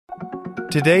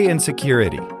Today in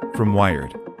Security from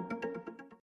Wired.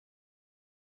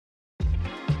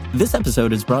 This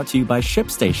episode is brought to you by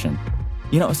ShipStation.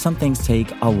 You know, some things take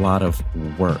a lot of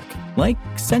work, like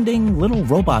sending little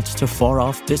robots to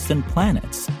far-off distant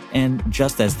planets. And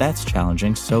just as that's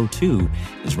challenging, so too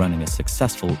is running a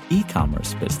successful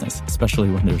e-commerce business, especially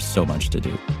when there's so much to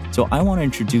do. So I want to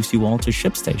introduce you all to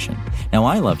ShipStation. Now,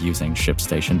 I love using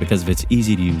ShipStation because of its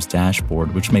easy-to-use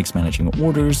dashboard, which makes managing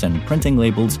orders and printing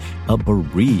labels a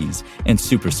breeze and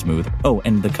super smooth. Oh,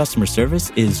 and the customer service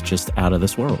is just out of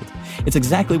this world. It's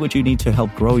exactly what you need to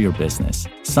help grow your business.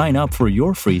 Sign up for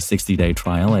your free 60-day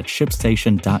trial at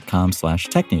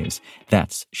shipstation.com/technews.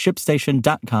 That's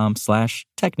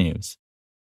shipstation.com/technews.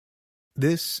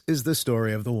 This is the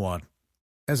story of the one.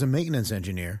 As a maintenance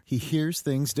engineer, he hears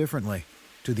things differently.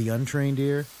 To the untrained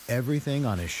ear, everything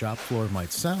on his shop floor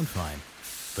might sound fine,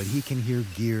 but he can hear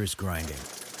gears grinding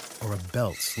or a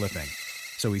belt slipping.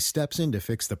 So he steps in to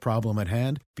fix the problem at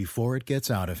hand before it gets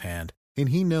out of hand. And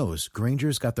he knows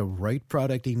Grainger's got the right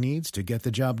product he needs to get the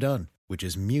job done, which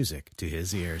is music to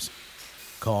his ears.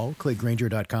 Call, click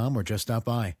Grainger.com, or just stop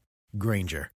by.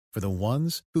 Grainger, for the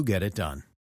ones who get it done.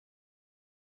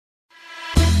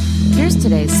 Here's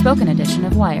today's spoken edition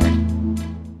of Wired.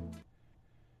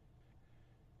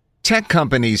 Tech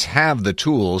companies have the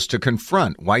tools to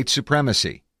confront white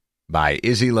supremacy, by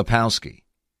Izzy Lepowski.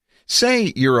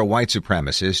 Say you're a white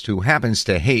supremacist who happens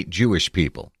to hate Jewish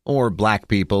people, or black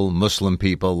people, Muslim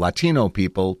people, Latino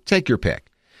people, take your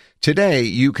pick. Today,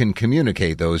 you can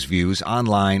communicate those views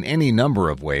online any number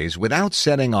of ways without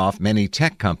setting off many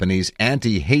tech companies'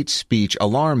 anti-hate speech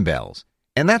alarm bells.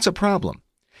 And that's a problem.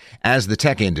 As the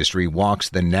tech industry walks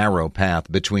the narrow path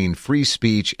between free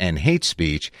speech and hate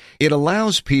speech, it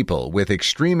allows people with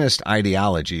extremist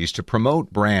ideologies to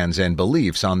promote brands and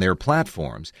beliefs on their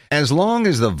platforms, as long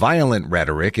as the violent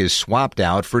rhetoric is swapped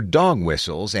out for dog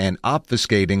whistles and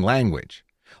obfuscating language.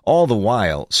 All the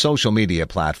while, social media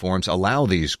platforms allow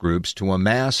these groups to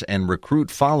amass and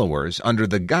recruit followers under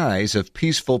the guise of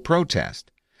peaceful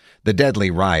protest. The deadly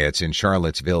riots in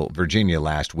Charlottesville, Virginia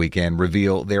last weekend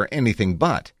reveal they're anything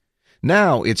but.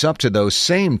 Now it's up to those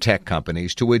same tech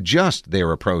companies to adjust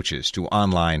their approaches to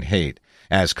online hate,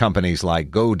 as companies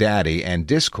like GoDaddy and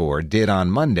Discord did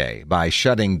on Monday by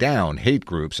shutting down hate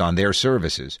groups on their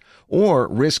services, or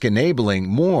risk enabling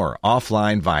more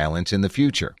offline violence in the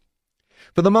future.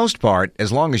 For the most part,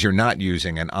 as long as you're not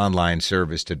using an online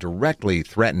service to directly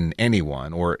threaten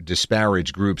anyone or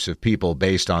disparage groups of people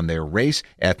based on their race,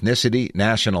 ethnicity,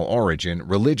 national origin,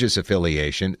 religious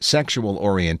affiliation, sexual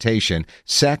orientation,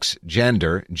 sex,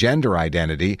 gender, gender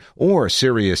identity, or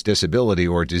serious disability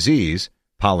or disease,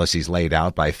 policies laid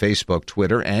out by Facebook,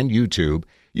 Twitter, and YouTube,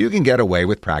 you can get away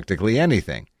with practically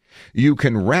anything. You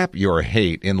can wrap your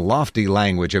hate in lofty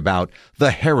language about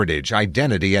the heritage,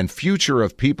 identity, and future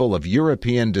of people of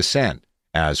European descent,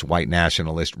 as white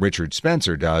nationalist Richard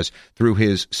Spencer does through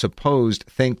his supposed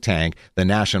think tank, the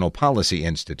National Policy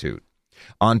Institute.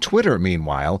 On Twitter,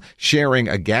 meanwhile, sharing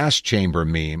a gas chamber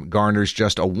meme garners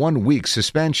just a 1-week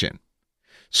suspension.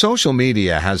 Social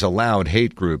media has allowed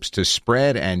hate groups to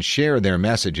spread and share their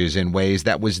messages in ways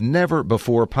that was never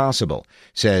before possible,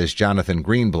 says Jonathan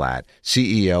Greenblatt,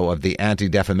 CEO of the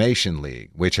Anti-Defamation League,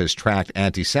 which has tracked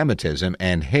anti-Semitism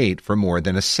and hate for more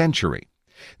than a century.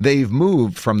 They've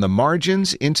moved from the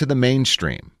margins into the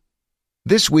mainstream.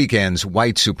 This weekend's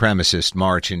white supremacist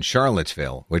march in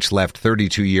Charlottesville, which left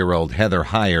 32-year-old Heather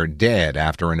Heyer dead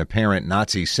after an apparent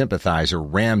Nazi sympathizer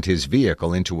rammed his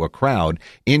vehicle into a crowd,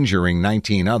 injuring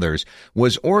 19 others,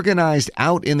 was organized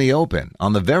out in the open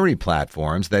on the very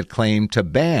platforms that claim to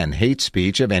ban hate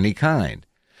speech of any kind.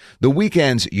 The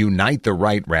weekend's Unite the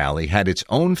Right rally had its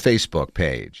own Facebook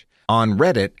page. On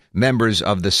Reddit, members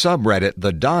of the subreddit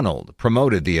The Donald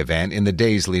promoted the event in the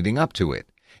days leading up to it.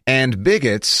 And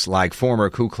bigots like former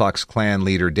Ku Klux Klan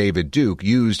leader David Duke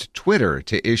used Twitter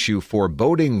to issue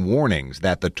foreboding warnings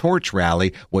that the torch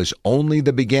rally was only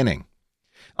the beginning.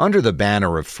 Under the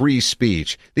banner of free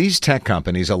speech, these tech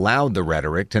companies allowed the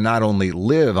rhetoric to not only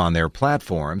live on their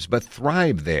platforms, but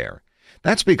thrive there.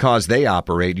 That's because they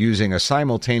operate using a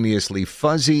simultaneously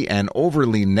fuzzy and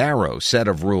overly narrow set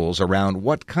of rules around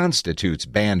what constitutes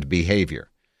banned behavior.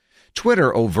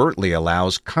 Twitter overtly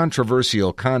allows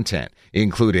controversial content,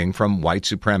 including from white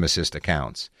supremacist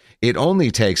accounts. It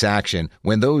only takes action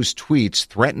when those tweets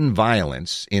threaten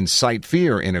violence, incite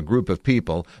fear in a group of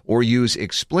people, or use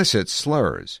explicit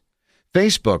slurs.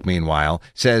 Facebook, meanwhile,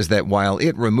 says that while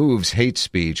it removes hate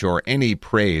speech or any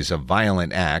praise of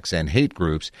violent acts and hate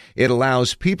groups, it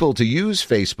allows people to use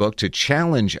Facebook to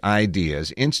challenge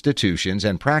ideas, institutions,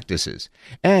 and practices.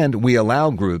 And we allow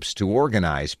groups to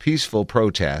organize peaceful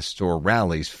protests or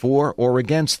rallies for or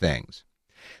against things.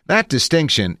 That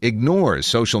distinction ignores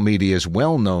social media's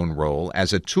well-known role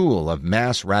as a tool of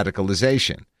mass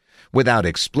radicalization. Without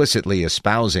explicitly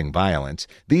espousing violence,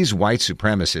 these white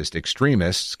supremacist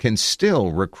extremists can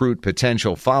still recruit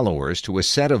potential followers to a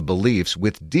set of beliefs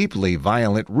with deeply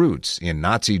violent roots in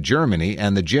Nazi Germany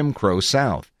and the Jim Crow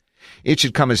South. It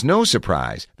should come as no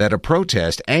surprise that a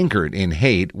protest anchored in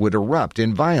hate would erupt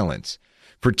in violence.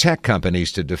 For tech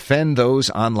companies to defend those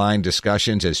online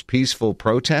discussions as peaceful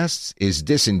protests is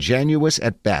disingenuous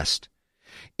at best.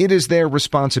 It is their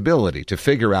responsibility to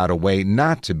figure out a way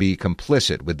not to be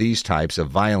complicit with these types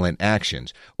of violent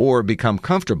actions or become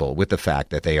comfortable with the fact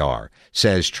that they are,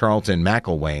 says Charlton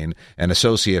McElwain, an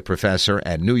associate professor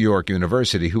at New York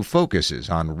University who focuses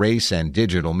on race and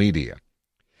digital media.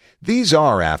 These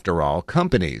are, after all,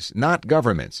 companies, not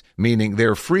governments, meaning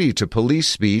they're free to police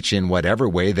speech in whatever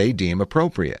way they deem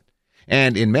appropriate.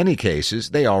 And in many cases,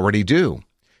 they already do.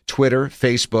 Twitter,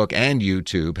 Facebook, and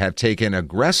YouTube have taken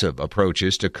aggressive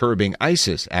approaches to curbing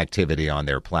ISIS activity on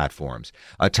their platforms,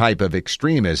 a type of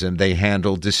extremism they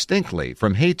handle distinctly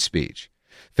from hate speech.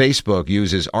 Facebook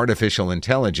uses artificial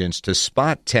intelligence to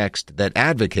spot text that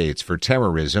advocates for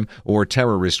terrorism or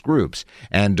terrorist groups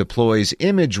and deploys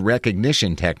image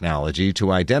recognition technology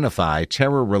to identify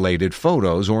terror-related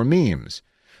photos or memes.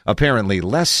 Apparently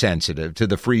less sensitive to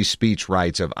the free speech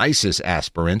rights of ISIS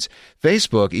aspirants,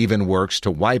 Facebook even works to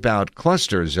wipe out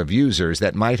clusters of users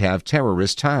that might have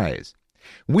terrorist ties.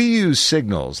 We use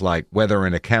signals like whether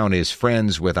an account is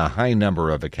friends with a high number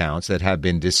of accounts that have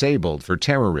been disabled for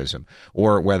terrorism,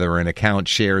 or whether an account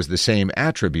shares the same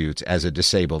attributes as a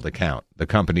disabled account, the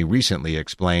company recently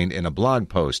explained in a blog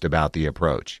post about the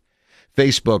approach.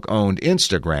 Facebook-owned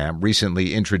Instagram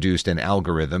recently introduced an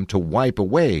algorithm to wipe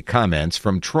away comments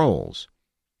from trolls.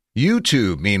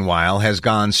 YouTube, meanwhile, has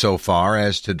gone so far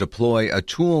as to deploy a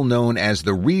tool known as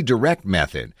the redirect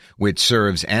method, which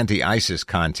serves anti-ISIS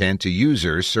content to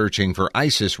users searching for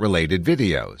ISIS-related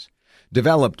videos.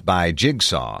 Developed by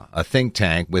Jigsaw, a think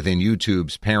tank within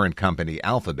YouTube's parent company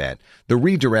Alphabet, the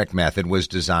redirect method was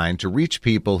designed to reach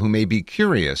people who may be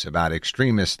curious about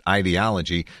extremist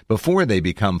ideology before they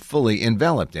become fully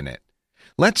enveloped in it.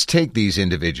 Let's take these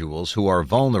individuals who are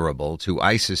vulnerable to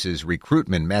ISIS's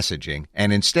recruitment messaging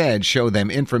and instead show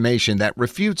them information that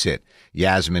refutes it,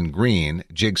 Yasmin Green,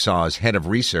 Jigsaw's head of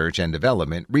research and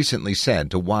development, recently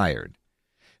said to Wired.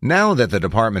 Now that the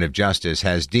Department of Justice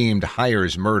has deemed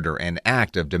Heyer's murder an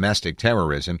act of domestic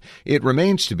terrorism, it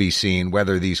remains to be seen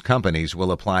whether these companies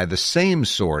will apply the same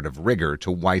sort of rigor to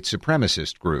white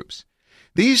supremacist groups.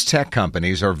 These tech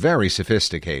companies are very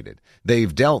sophisticated.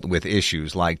 They've dealt with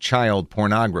issues like child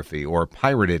pornography or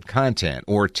pirated content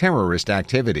or terrorist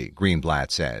activity, Greenblatt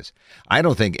says. I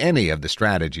don't think any of the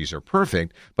strategies are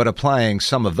perfect, but applying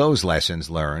some of those lessons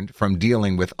learned from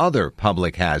dealing with other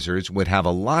public hazards would have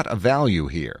a lot of value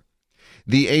here.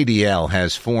 The ADL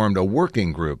has formed a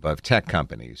working group of tech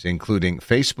companies, including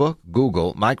Facebook,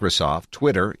 Google, Microsoft,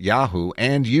 Twitter, Yahoo,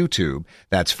 and YouTube,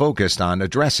 that's focused on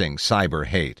addressing cyber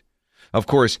hate. Of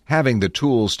course, having the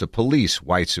tools to police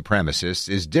white supremacists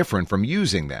is different from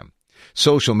using them.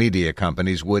 Social media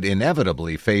companies would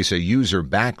inevitably face a user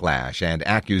backlash and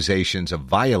accusations of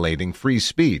violating free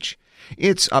speech.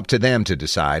 It's up to them to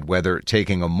decide whether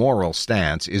taking a moral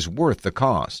stance is worth the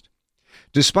cost.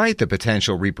 Despite the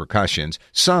potential repercussions,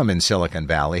 some in Silicon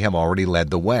Valley have already led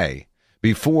the way.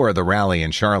 Before the rally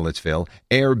in Charlottesville,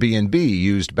 Airbnb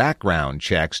used background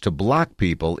checks to block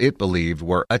people it believed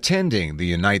were attending the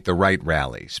Unite the Right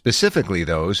rally, specifically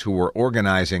those who were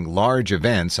organizing large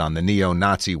events on the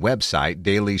neo-Nazi website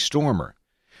Daily Stormer.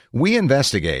 We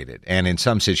investigated and in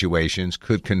some situations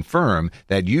could confirm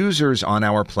that users on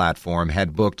our platform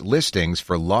had booked listings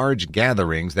for large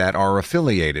gatherings that are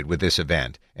affiliated with this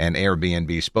event, an Airbnb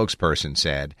spokesperson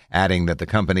said, adding that the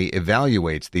company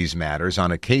evaluates these matters on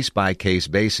a case-by-case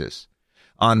basis.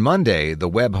 On Monday, the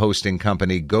web hosting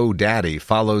company GoDaddy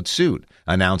followed suit,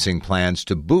 announcing plans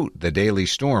to boot the Daily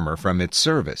Stormer from its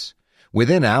service.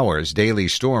 Within hours, Daily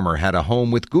Stormer had a home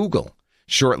with Google.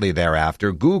 Shortly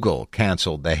thereafter, Google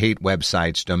canceled the hate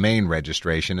website's domain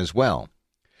registration as well.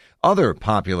 Other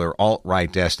popular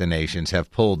alt-right destinations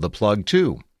have pulled the plug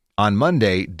too. On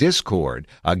Monday, Discord,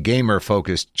 a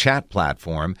gamer-focused chat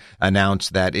platform,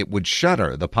 announced that it would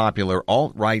shutter the popular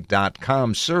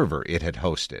altright.com server it had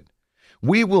hosted.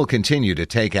 We will continue to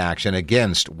take action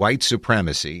against white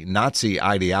supremacy, Nazi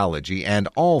ideology, and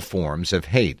all forms of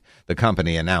hate, the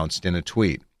company announced in a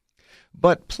tweet.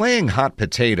 But playing hot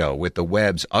potato with the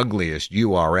web's ugliest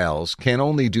URLs can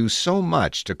only do so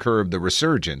much to curb the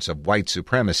resurgence of white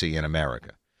supremacy in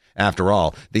America. After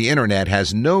all, the Internet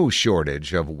has no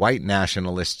shortage of white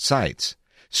nationalist sites.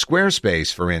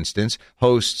 Squarespace, for instance,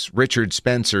 hosts Richard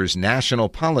Spencer's National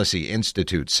Policy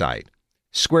Institute site.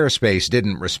 Squarespace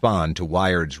didn't respond to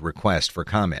Wired's request for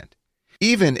comment.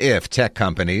 Even if tech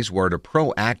companies were to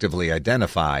proactively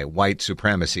identify white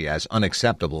supremacy as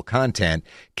unacceptable content,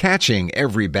 catching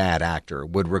every bad actor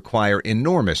would require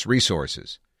enormous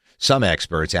resources. Some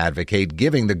experts advocate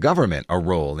giving the government a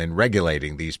role in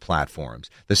regulating these platforms,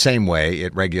 the same way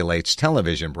it regulates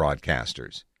television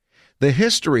broadcasters. The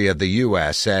history of the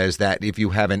U.S. says that if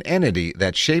you have an entity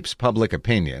that shapes public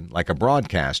opinion, like a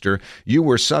broadcaster, you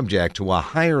were subject to a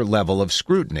higher level of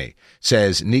scrutiny,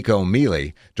 says Nico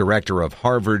Mealy, director of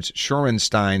Harvard's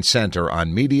Shorenstein Center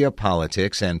on Media,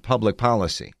 Politics, and Public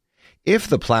Policy. If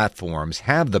the platforms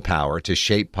have the power to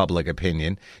shape public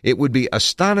opinion, it would be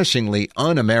astonishingly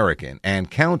un-American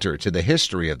and counter to the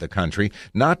history of the country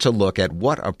not to look at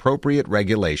what appropriate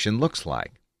regulation looks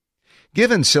like.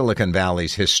 Given Silicon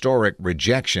Valley's historic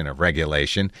rejection of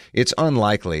regulation, it's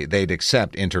unlikely they'd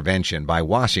accept intervention by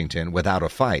Washington without a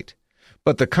fight.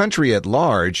 But the country at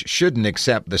large shouldn't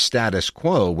accept the status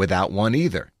quo without one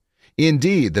either.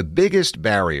 Indeed, the biggest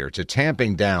barrier to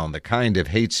tamping down the kind of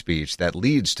hate speech that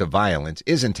leads to violence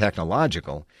isn't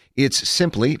technological, it's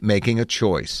simply making a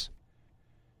choice.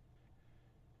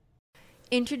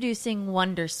 Introducing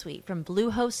Wondersuite from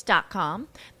Bluehost.com,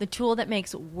 the tool that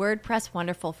makes WordPress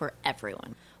wonderful for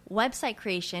everyone. Website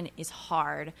creation is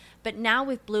hard, but now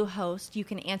with Bluehost, you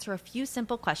can answer a few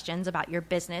simple questions about your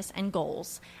business and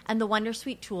goals, and the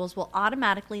Wondersuite tools will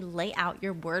automatically lay out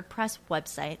your WordPress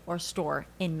website or store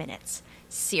in minutes.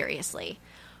 Seriously.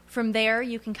 From there,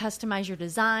 you can customize your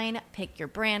design, pick your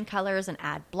brand colors, and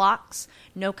add blocks.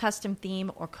 No custom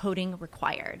theme or coding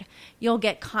required. You'll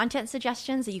get content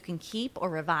suggestions that you can keep or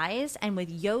revise, and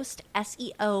with Yoast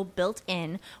SEO built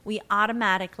in, we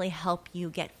automatically help you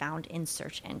get found in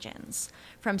search engines.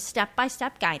 From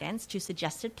step-by-step guidance to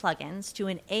suggested plugins to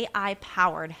an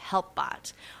AI-powered help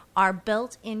bot, our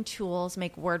built-in tools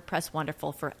make WordPress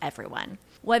wonderful for everyone.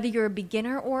 Whether you're a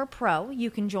beginner or a pro,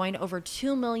 you can join over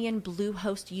 2 million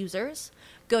Bluehost users.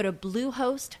 Go to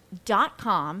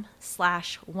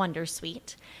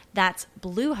bluehost.com/wondersuite. That's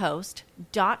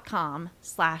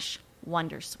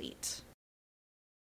bluehost.com/wondersuite.